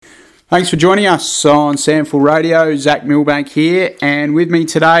Thanks for joining us on Samful Radio. Zach Milbank here, and with me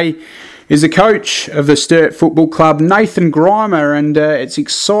today is the coach of the Sturt Football Club, Nathan Grima, and it's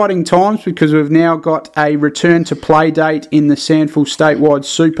exciting times because we've now got a return to play date in the Sandful Statewide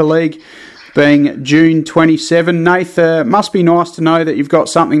Super League, being June 27. Nath, must be nice to know that you've got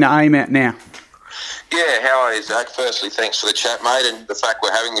something to aim at now. Yeah, how are you, Zach? Firstly, thanks for the chat, mate, and the fact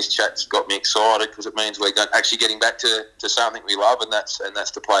we're having this chat's got me excited because it means we're actually getting back to something we love, and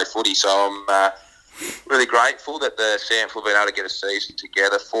that's to play footy. So I'm really grateful that the Sandful have been able to get a season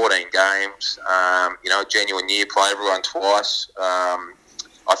together, 14 games, a genuine year, play everyone twice.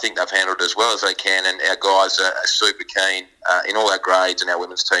 I think they've handled it as well as they can, and our guys are super keen in all our grades and our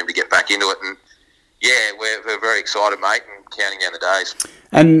women's team to get back into it. And yeah, we're very excited, mate, and counting down the days.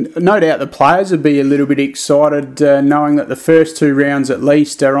 And no doubt the players would be a little bit excited knowing that the first two rounds at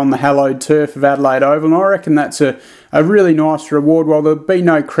least are on the hallowed turf of Adelaide Oval. And I reckon that's a really nice reward. While there'll be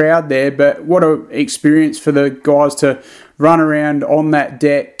no crowd there, but what an experience for the guys to run around on that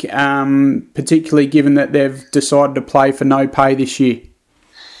deck, particularly given that they've decided to play for no pay this year.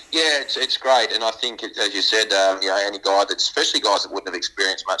 Yeah, it's great, and I think, as you said, any guy especially guys that wouldn't have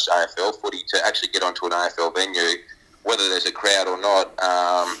experienced much AFL footy, to actually get onto an AFL venue, whether there's a crowd or not,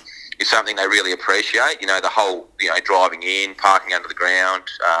 is something they really appreciate. You know, the whole, driving in, parking under the ground,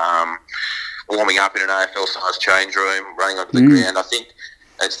 warming up in an AFL-sized change room, running onto the ground. I think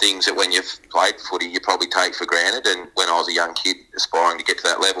it's things that when you've played footy, you probably take for granted. And when I was a young kid aspiring to get to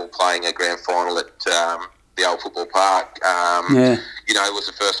that level, playing a grand final at the old football park, it was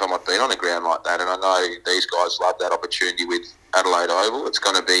the first time I'd been on a ground like that. And I know these guys love that opportunity with Adelaide Oval. It's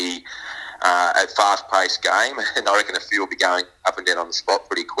going to be a fast-paced game, and I reckon a few will be going up and down on the spot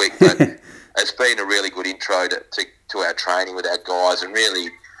pretty quick. But it's been a really good intro to our training with our guys, and really,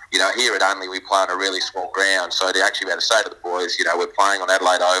 here at Unley we play on a really small ground, so to actually be able to say to the boys, we're playing on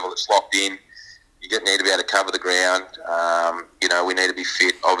Adelaide Oval, it's locked in, need to be able to cover the ground, we need to be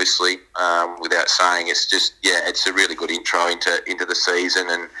fit, obviously, without saying. It's just, it's a really good intro into the season,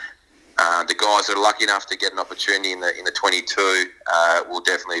 and the guys that are lucky enough to get an opportunity in the 22 will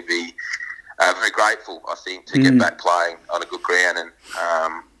definitely be very grateful, I think, to get back playing on a good ground. And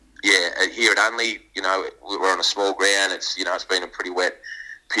here at Unley, we're on a small ground. It's it's been a pretty wet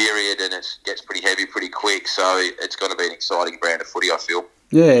period, and it gets pretty heavy pretty quick. So it's going to be an exciting brand of footy, I feel.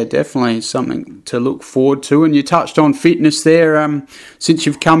 Yeah, definitely something to look forward to. And you touched on fitness there. Since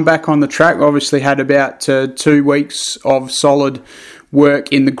you've come back on the track, obviously had about 2 weeks of solid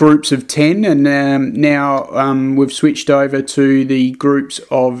work in the groups of 10, and now we've switched over to the groups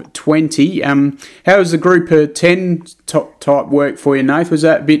of 20. How was the group of 10 type work for you, Nath? Was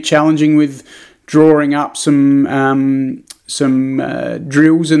that a bit challenging with drawing up some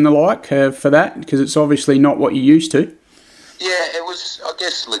drills and the like for that? Because it's obviously not what you're used to. Yeah, it was, I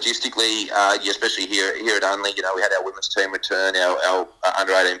guess, logistically, especially here at Unley, we had our women's team return, our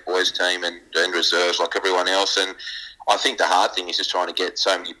under-18 boys team and reserves like everyone else, and I think the hard thing is just trying to get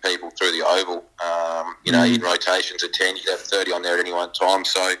so many people through the oval. In rotations of 10, you could have 30 on there at any one time.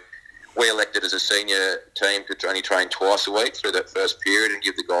 So we elected as a senior team to only train twice a week through that first period and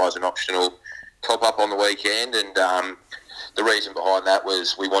give the guys an optional top-up on the weekend. And the reason behind that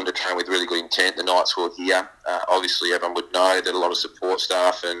was we wanted to train with really good intent the nights we were here. Obviously, everyone would know that a lot of support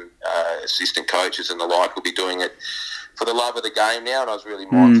staff and assistant coaches and the like will be doing it for the love of the game now, and I was really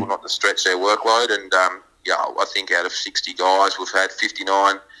mindful not to stretch their workload. And I think out of 60 guys, we've had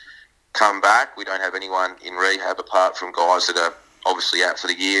 59 come back. We don't have anyone in rehab apart from guys that are obviously out for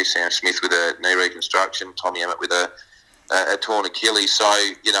the year. Sam Smith with a knee reconstruction, Tommy Emmett with a torn Achilles. So,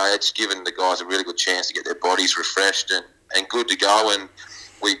 it's given the guys a really good chance to get their bodies refreshed and good to go. And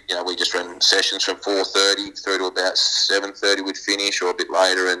we just ran sessions from 4:30 through to about 7:30 we'd finish, or a bit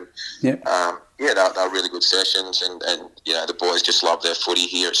later. And they were really good sessions, and the boys just love their footy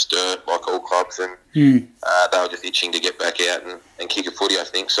here at Sturt, like all clubs, and they were just itching to get back out and kick a footy, I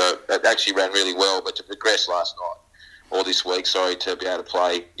think. So it actually ran really well, but to progress last night, or this week, to be able to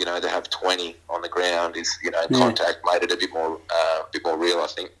play, to have 20 on the ground is, contact made it a bit more real, I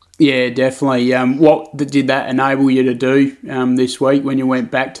think. Yeah, definitely. What did that enable you to do this week when you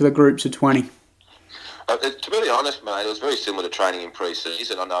went back to the groups of 20? To be honest, mate, it was very similar to training in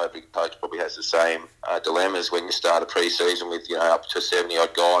pre-season. I know every coach probably has the same dilemmas when you start a pre-season with up to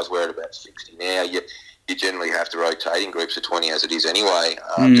 70-odd guys. We're at about 60 now. You generally have to rotate in groups of 20 as it is anyway,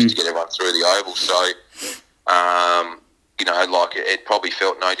 just to get everyone through the oval. So, it probably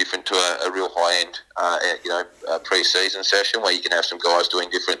felt no different to a real high-end, pre-season session where you can have some guys doing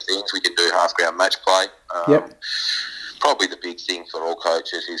different things. We can do half-ground match play. Probably the big thing for all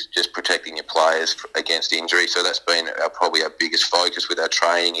coaches is just protecting your players against injury. So that's been probably our biggest focus with our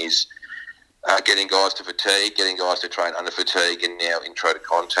training is getting guys to fatigue, getting guys to train under fatigue, and now intro to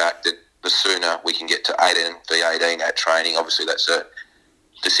contact. And the sooner we can get to 18 v18 at training, obviously that's a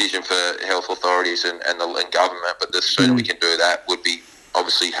decision for health authorities and government, but the sooner we can do that, would be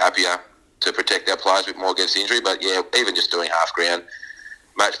obviously happier to protect our players a bit more against injury. But yeah, even just doing half ground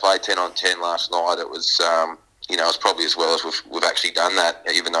match play 10 on 10 last night, it was it was probably as well as we've actually done that,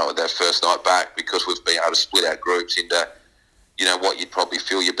 even though their first night back, because we've been able to split our groups into what you'd probably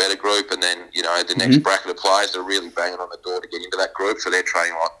feel your better group, and then the next bracket of players that are really banging on the door to get into that group, so they're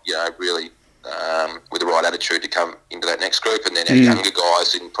training really with the right attitude to come into that next group, and then our younger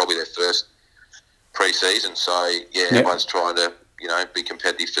guys in probably their first pre-season. So everyone's trying to be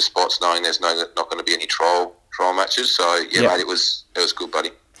competitive for spots, knowing there's not going to be any trial matches. So mate, it was good, buddy.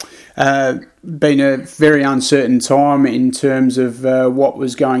 Been a very uncertain time in terms of what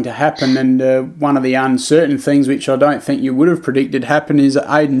was going to happen, and one of the uncertain things, which I don't think you would have predicted happen, is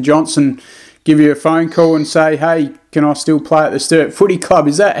that Aidan Johnson give you a phone call and say, hey, can I still play at the Sturt Footy Club?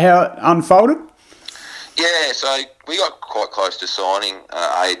 Is that how it unfolded? Yeah, so we got quite close to signing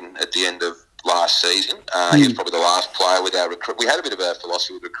Aidan at the end of last season. He was probably the last player with our recruit. We had a bit of a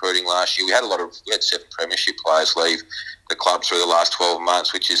philosophy with recruiting last year. We had 7 premiership players leave the club through the last 12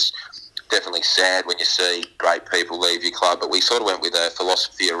 months, which is definitely sad when you see great people leave your club. But we sort of went with a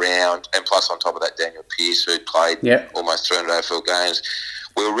philosophy around, and plus on top of that, Daniel Pearce, who played almost 300 AFL games.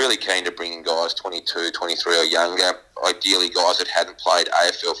 We were really keen to bring in guys 22, 23 or younger, ideally guys that hadn't played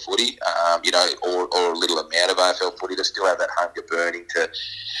AFL footy, or a little amount of AFL footy, to still have that hunger burning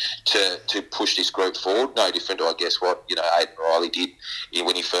to push this group forward. No different to, I guess, what Aidan Riley did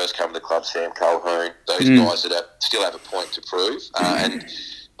when he first came to the club, Sam Colquhoun, those guys that still have a point to prove. And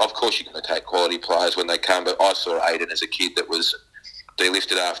of course you're going to take quality players when they come, but I saw Aidan as a kid that was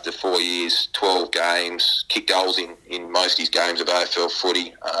delisted after 4 years, 12 games, kicked goals in most of his games of AFL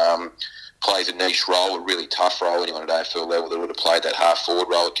footy, plays a niche role, a really tough role. Anyone at AFL level that would have played that half-forward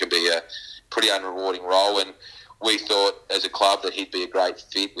role, it can be a pretty unrewarding role, and we thought as a club that he'd be a great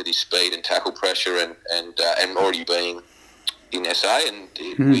fit with his speed and tackle pressure and already being in SA, and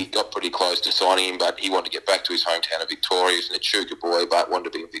we got pretty close to signing him, but he wanted to get back to his hometown of Victoria. He's an Echuca boy, but wanted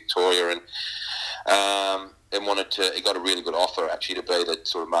to be in Victoria, and he got a really good offer actually to be the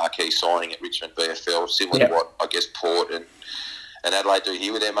sort of marquee signing at Richmond VFL, similar to what I guess Port and Adelaide do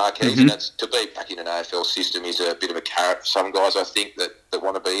here with their marquees, and that's to be back in an AFL system is a bit of a carrot for some guys, I think, that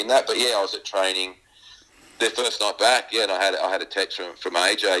want to be in that. But yeah, I was at training their first night back, and I had a text from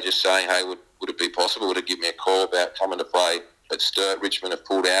AJ just saying, hey, would it be possible to give me a call about coming to play at Sturt? Richmond have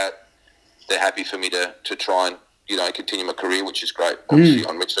pulled out. They're happy for me to try and continue my career, which is great, obviously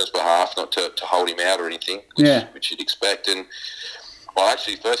on Richmond's behalf, not to hold him out or anything, which you'd expect. And well,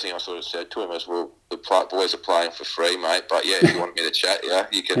 actually, first thing I sort of said to him was, well, the boys are playing for free, mate, but yeah, if you want me to chat,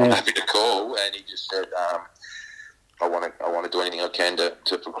 I'm happy to call. And he just said, I want to do anything I can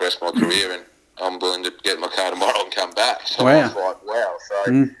to progress my career, and I'm willing to get in my car tomorrow and come back. So I was like, wow.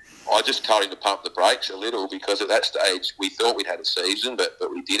 So I just told him to pump the brakes a little, because at that stage we thought we'd had a season, but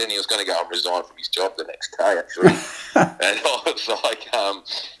we didn't. He was going to go and resign from his job the next day, actually. And I was like,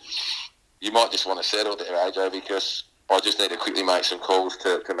 you might just want to settle there, AJ, because I just need to quickly make some calls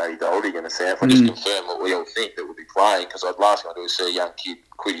to Matty Golding and the South and just confirm what we all think that we'll be playing, because I'd last thing I do is see a young kid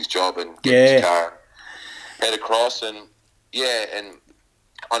quit his job and get his car and head across. And and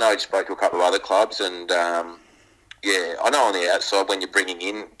I know he spoke to a couple of other clubs, and I know on the outside when you're bringing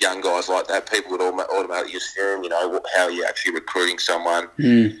in young guys like that, people would automatically assume, how you're actually recruiting someone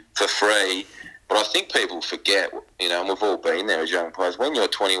for free. But I think people forget, and we've all been there as young players, when you're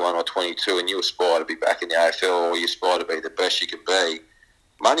 21 or 22 and you aspire to be back in the AFL, or you aspire to be the best you can be,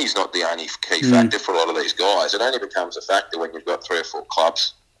 money's not the only key factor for a lot of these guys. It only becomes a factor when you've got 3 or 4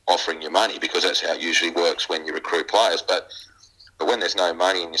 clubs offering you money, because that's how it usually works when you recruit players. But when there's no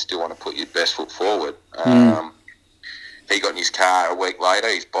money and you still want to put your best foot forward, he got in his car a week later.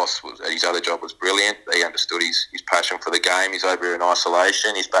 His boss at his other job was brilliant. He understood his passion for the game. He's over here in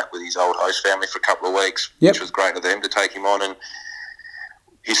isolation. He's back with his old host family for a couple of weeks, which was great of them to take him on. And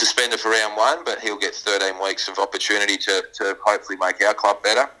he's suspended for round 1, but he'll get 13 weeks of opportunity to hopefully make our club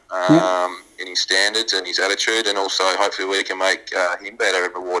better in his standards and his attitude, and also hopefully we can make him better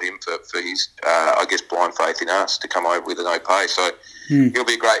and reward him for his, I guess, blind faith in us to come over with no pay. So he'll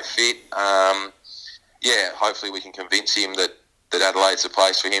be a great fit. Hopefully we can convince him that Adelaide's the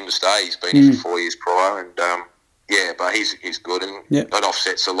place for him to stay. He's been here for 4 years prior, and but he's good, and that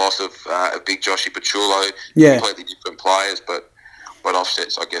offsets the loss of Big Joshy Pachulo. Completely different players, but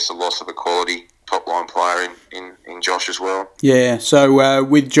offsets, I guess, the loss of a quality top line player in Josh as well. Yeah, so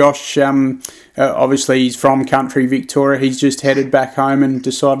with Josh, obviously he's from country Victoria. He's just headed back home and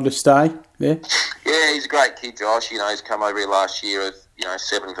decided to stay there. Yeah, he's a great kid, Josh. He's come over here last year of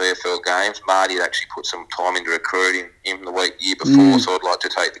 7 VFL games. Marty had actually put some time into recruiting him the year before, so I'd like to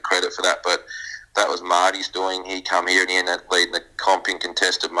take the credit for that. But that was Marty's doing. He come here and he ended up leading the comp in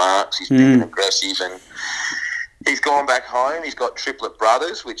contested marks. He's big and aggressive, and he's gone back home. He's got triplet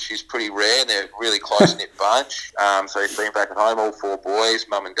brothers, which is pretty rare. They're a really close-knit bunch. So he's been back at home, all 4 boys,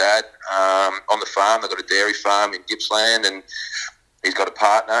 mum and dad, on the farm. They've got a dairy farm in Gippsland, and he's got a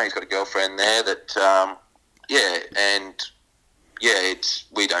partner. He's got a girlfriend there that,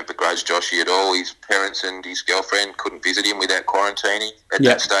 we don't begrudge Joshy at all. His parents and his girlfriend couldn't visit him without quarantining. At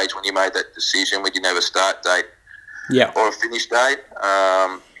that stage when you made that decision, we didn't have a start date or a finish date.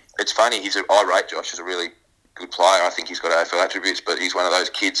 It's funny. I rate Josh as a really good player. I think he's got AFL attributes, but he's one of those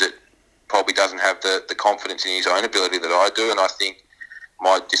kids that probably doesn't have the confidence in his own ability that I do, and I think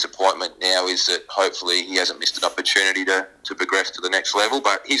my disappointment now is that hopefully he hasn't missed an opportunity to progress to the next level,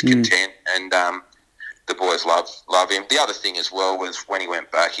 but he's content, and the boys love him. The other thing as well was when he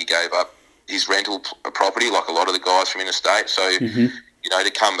went back, he gave up his rental property like a lot of the guys from interstate, so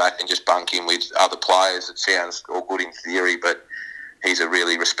to come back and just bunk in with other players, it sounds all good in theory, but he's a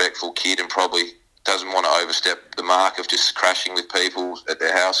really respectful kid and probably doesn't want to overstep the mark of just crashing with people at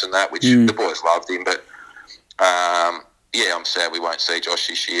their house and that, which the boys loved him. But, I'm sad we won't see Josh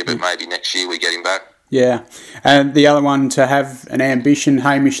this year, but maybe next year we get him back. Yeah, and the other one to have an ambition,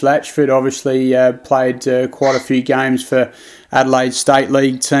 Hamish Latchford, obviously played quite a few games for Adelaide State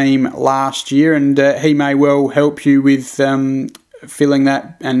League team last year, and he may well help you with filling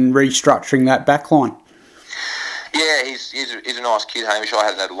that and restructuring that backline. Yeah, he's a nice kid, Hamish. I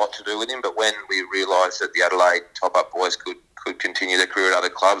hadn't had a lot to do with him, but when we realised that the Adelaide top-up boys could continue their career at other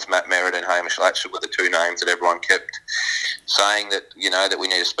clubs, Matt Merritt and Hamish Latchford were the 2 names that everyone kept saying that, that we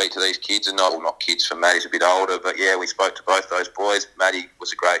need to speak to these kids, and not kids, for Matty's a bit older, but yeah, we spoke to both those boys. Matty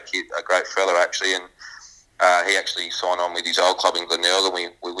was a great kid, a great fella actually, and he actually signed on with his old club in Glenelg,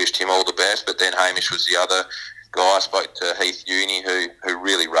 and we wished him all the best. But then Hamish was the other guy. I spoke to Heath Uni, who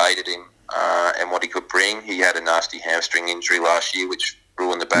really rated him and what he could bring. He had a nasty hamstring injury last year, which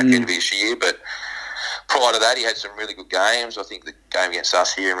ruined the back end of his year, but prior to that, he had some really good games. I think the game against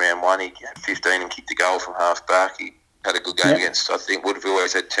us here in round 1, he had 15 and kicked a goal from half back. He had a good game against, I think, Woodville, where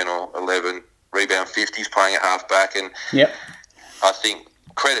he's had 10 or 11 rebound 50s playing at half back. And I think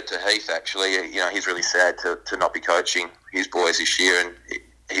credit to Heath, actually. He's really sad to not be coaching his boys this year, and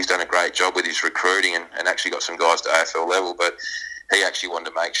he's done a great job with his recruiting and actually got some guys to AFL level. But he actually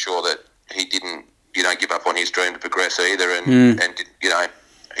wanted to make sure that he didn't, give up on his dream to progress either. And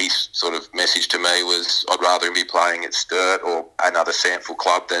his sort of message to me was, I'd rather him be playing at Sturt or another Sandford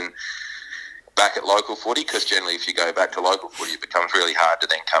club than back at local footy, because generally if you go back to local footy, it becomes really hard to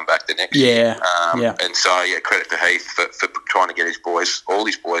then come back the next year. And so, credit to Heath for trying to get all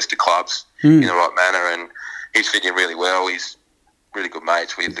his boys to clubs in the right manner, and he's fitting really well. He's really good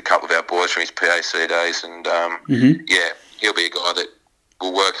mates with a couple of our boys from his PAC days, and he'll be a guy that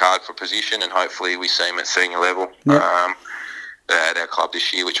will work hard for a position, and hopefully we see him at senior level at our club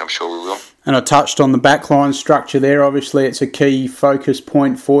this year, which I'm sure we will. And I touched on the backline structure there. Obviously, it's a key focus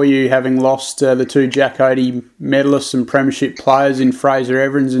point for you, having lost the 2 Jack Oatey medalists and premiership players in Fraser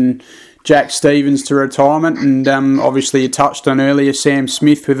Evans and Jack Stevens to retirement. And obviously, you touched on earlier Sam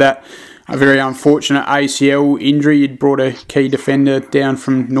Smith with that a very unfortunate ACL injury. You'd brought a key defender down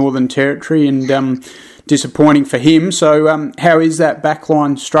from Northern Territory, and disappointing for him. So how is that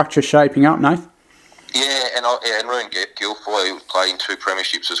backline structure shaping up, Nath? Yeah, and Rune Guilfoyle, who played in 2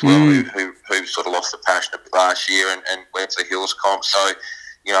 premierships as well, who sort of lost the passion last year and went to the Hills comp. So,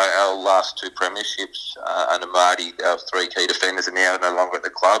 our last 2 premierships under Marty, our 3 key defenders are now no longer at the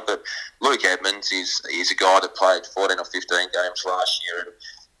club. But Luke Edmonds is a guy that played 14 or 15 games last year, and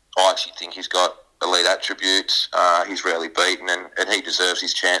I actually think he's got elite attributes. He's rarely beaten, and he deserves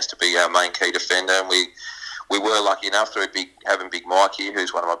his chance to be our main key defender. And we were lucky enough through having Big Mike here,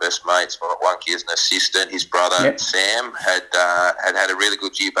 who's one of my best mates, Wonky as an assistant. His brother Sam had a really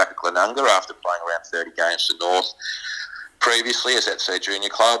good year back at Glenunga after playing around 30 games for North previously as at their junior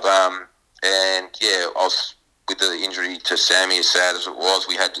club. I was, with the injury to Sammy, as sad as it was,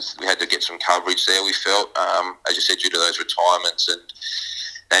 we had to get some coverage there. We felt, as you said, due to those retirements,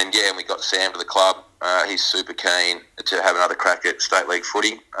 and we got Sam to the club. He's super keen to have another crack at State League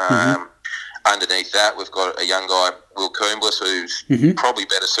footy. Underneath that, we've got a young guy, Will Coomblas, who's probably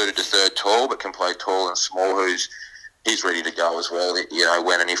better suited to third tall, but can play tall and small, who's he's ready to go as well. You know,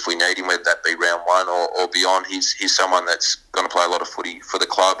 when and if we need him, whether that be round one or beyond, he's someone that's going to play a lot of footy for the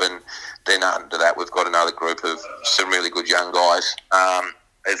club. And then under that, we've got another group of some really good young guys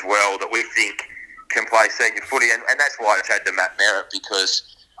as well that we think can play senior footy. And that's why I had to Matt Merritt, because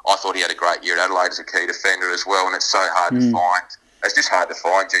I thought he had a great year at Adelaide as a key defender as well. And it's so hard to find. It's just hard to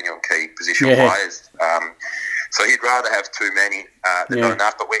find genuine key positional players. So he'd rather have too many than not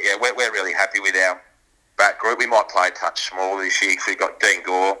enough. But we're really happy with our back group. We might play a touch smaller this year because we've got Dean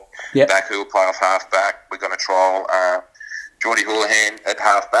Gore back who will play off half back. We're going to trial Geordie Houlihan at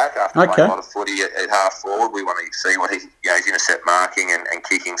half back after playing a lot of footy at half forward. We want to see what his intercept marking and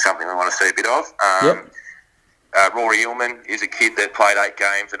kicking, something we want to see a bit of. Rory Illman is a kid that played 8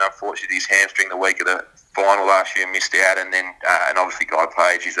 games and unfortunately his hamstring the week of the final last year missed out, and then and obviously Guy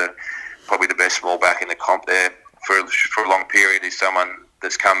Page is probably the best small back in the comp there for a long period. Is someone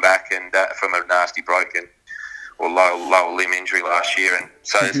that's come back and from a nasty broken or lower limb injury last year, and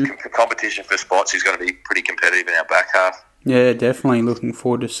so the competition for spots is going to be pretty competitive in our back half. Yeah, definitely looking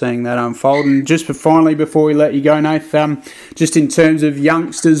forward to seeing that unfold. And just finally, before we let you go, Nath, just in terms of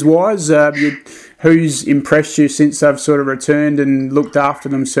youngsters wise, who's impressed you since they've sort of returned and looked after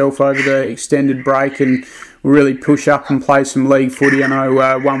themselves over the extended break and really push up and play some league footy? I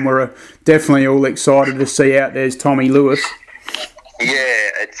know one we're definitely all excited to see out there is Tommy Lewis. Yeah,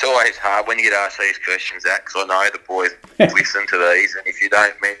 it's always hard when you get asked these questions, Zach, because I know the boys listen to these, and if you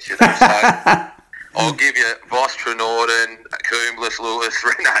don't mention them, so I'll give you Voss, Trenorden, Coombs, Lewis.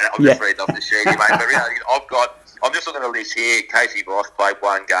 No, I'm just reading off the sheet, mate. But really, I'm just looking at the list here. Casey Voss played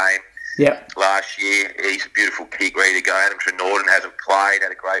 1 game last year. He's a beautiful kick, ready to go. Adam Trenorden hasn't played,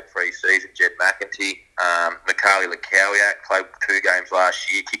 had a great pre-season. Jed McEntee, Mikhaili Lekawiak played 2 games last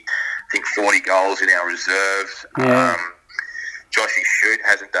year. Kicked, I think, 40 goals in our reserves. Joshy Shute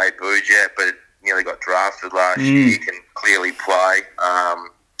hasn't debuted yet, but nearly got drafted last year. He can clearly play.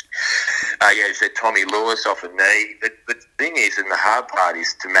 You said Tommy Lewis off a knee. The thing is, and the hard part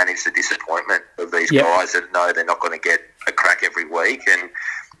is to manage the disappointment of these guys that know they're not going to get a crack every week. And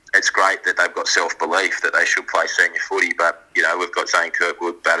it's great that they've got self-belief that they should play senior footy, but, we've got Zane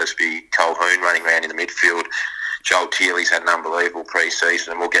Kirkwood, Battersby, Colhoun running around in the midfield. Joel Tierley's had an unbelievable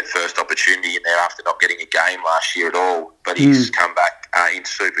pre-season and will get first opportunity in there after not getting a game last year at all. But he's come back in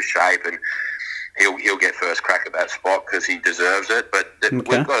super shape and he'll get first crack at that spot because he deserves it. But we've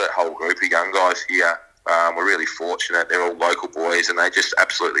got a whole group of young guys here. We're really fortunate. They're all local boys and they just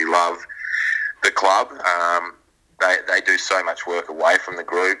absolutely love the club. They do so much work away from the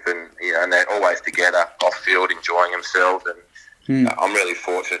group and they're always together off field enjoying themselves, and I'm really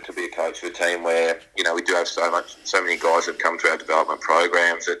fortunate to be a coach of a team where we do have so many guys that come through our development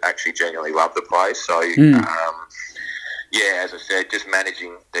programs that actually genuinely love the place. So as I said, just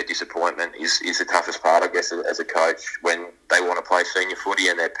managing their disappointment is the toughest part, I guess, as a coach when they want to play senior footy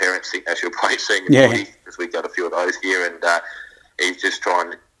and their parents think they should play senior footy, because we've got a few of those here, and he's just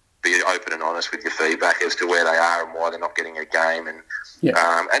trying to be open and honest with your feedback as to where they are and why they're not getting a game. And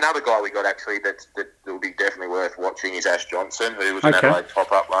another guy we got actually that will be definitely worth watching is Ash Johnson, who was an Adelaide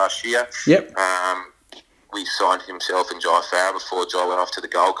top-up last year. We signed himself and Jai Farah before Jai went off to the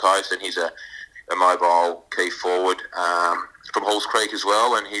Gold Coast, and he's a mobile key forward from Halls Creek as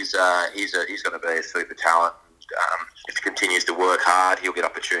well, and he's going to be a super talent. If he continues to work hard, he'll get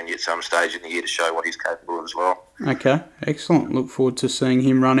opportunity at some stage in the year to show what he's capable of as well. Okay, excellent. Look forward to seeing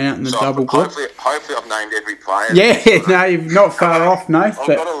him run out in the double group. Hopefully I've named every player. Yeah, no, you're not far off, Nath. I've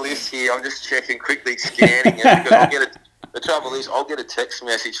got a list here. I'm just checking, quickly scanning it, because the trouble is I'll get a text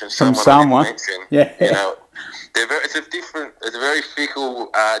message from someone. It's a very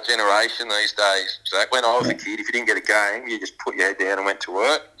fickle generation these days. So when I was a kid, if you didn't get a game, you just put your head down and went to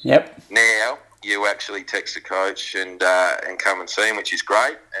work. Now you actually text the coach and come and see him, which is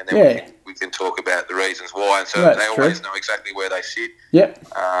great. And then we can talk about the reasons why. And so they always know exactly where they sit. But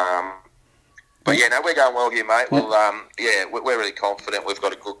we're going well here, mate. We're really confident. We've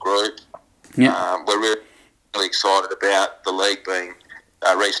got a good group. We're really excited about the league being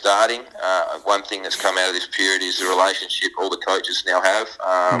restarting. One thing that's come out of this period is the relationship all the coaches now have,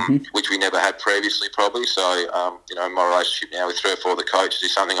 which we never had previously, probably. So, my relationship now with 3 or 4 of the coaches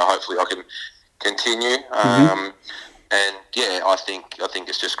is something hopefully I can continue. And I think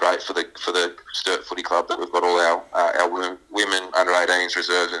it's just great for the Sturt Footy Club that we've got all our women under 18s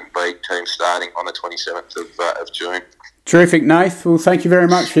reserves and league teams starting on the 27th of June. Terrific, Nath. Well, thank you very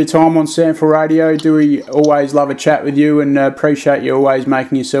much for your time on Sample Radio. We always love a chat with you and appreciate you always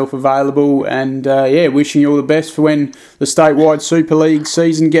making yourself available. And wishing you all the best for when the statewide Super League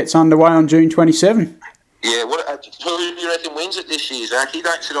season gets underway on June 27. Yeah, who do you reckon wins it this year, Zach? You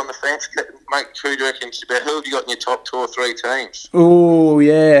don't sit on the fence, mate. Who do you reckon? Who have you got in your top 2 or 3 teams? Oh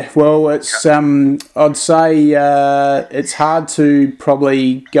yeah, well it's I'd say it's hard to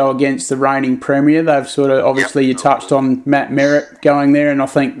probably go against the reigning premier. They've sort of obviously you touched on Matt Merritt going there, and I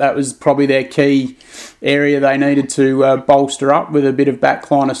think that was probably their key area they needed to bolster up with a bit of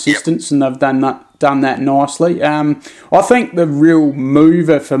backline assistance, and they've done that nicely. I think the real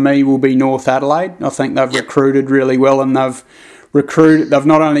mover for me will be North Adelaide. I think they've recruited really well, and they've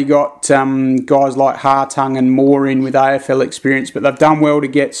not only got guys like Hartung and Moore in with AFL experience, but they've done well to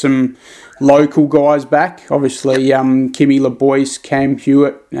get some local guys back. Obviously, Kimmy LeBoyce, Cam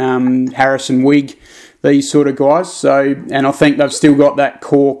Hewitt, Harrison Wigg, these sort of guys. So, and I think they've still got that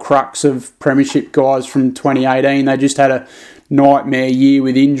core crux of premiership guys from 2018. They just had a nightmare year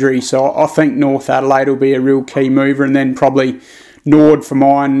with injury. So I think North Adelaide will be a real key mover, and then probably Nord for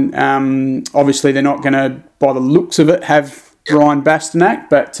mine. Obviously, they're not going to, by the looks of it, have Ryan Bastanak,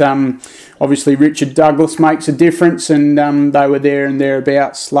 but obviously Richard Douglas makes a difference, and they were there and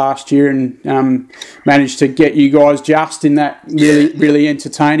thereabouts last year, and managed to get you guys just in that really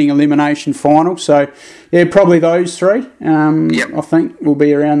entertaining elimination final. So yeah, probably those 3 I think will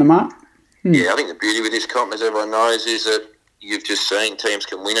be around the mark. Yeah, I think the beauty with this comp, as everyone knows, is that you've just seen teams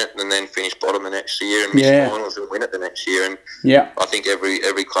can win it and then finish bottom the next year, and miss finals and win it the next year. And I think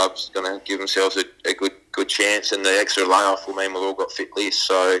every club's going to give themselves a good chance, and the extra layoff will mean we've all got fit lists.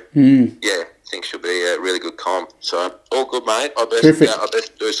 So I think she'll be a really good comp. So all good, mate. I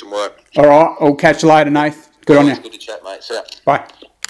best do some work. All right, I'll catch you later, Nath. Good on you. Good to chat, mate. See ya. Bye.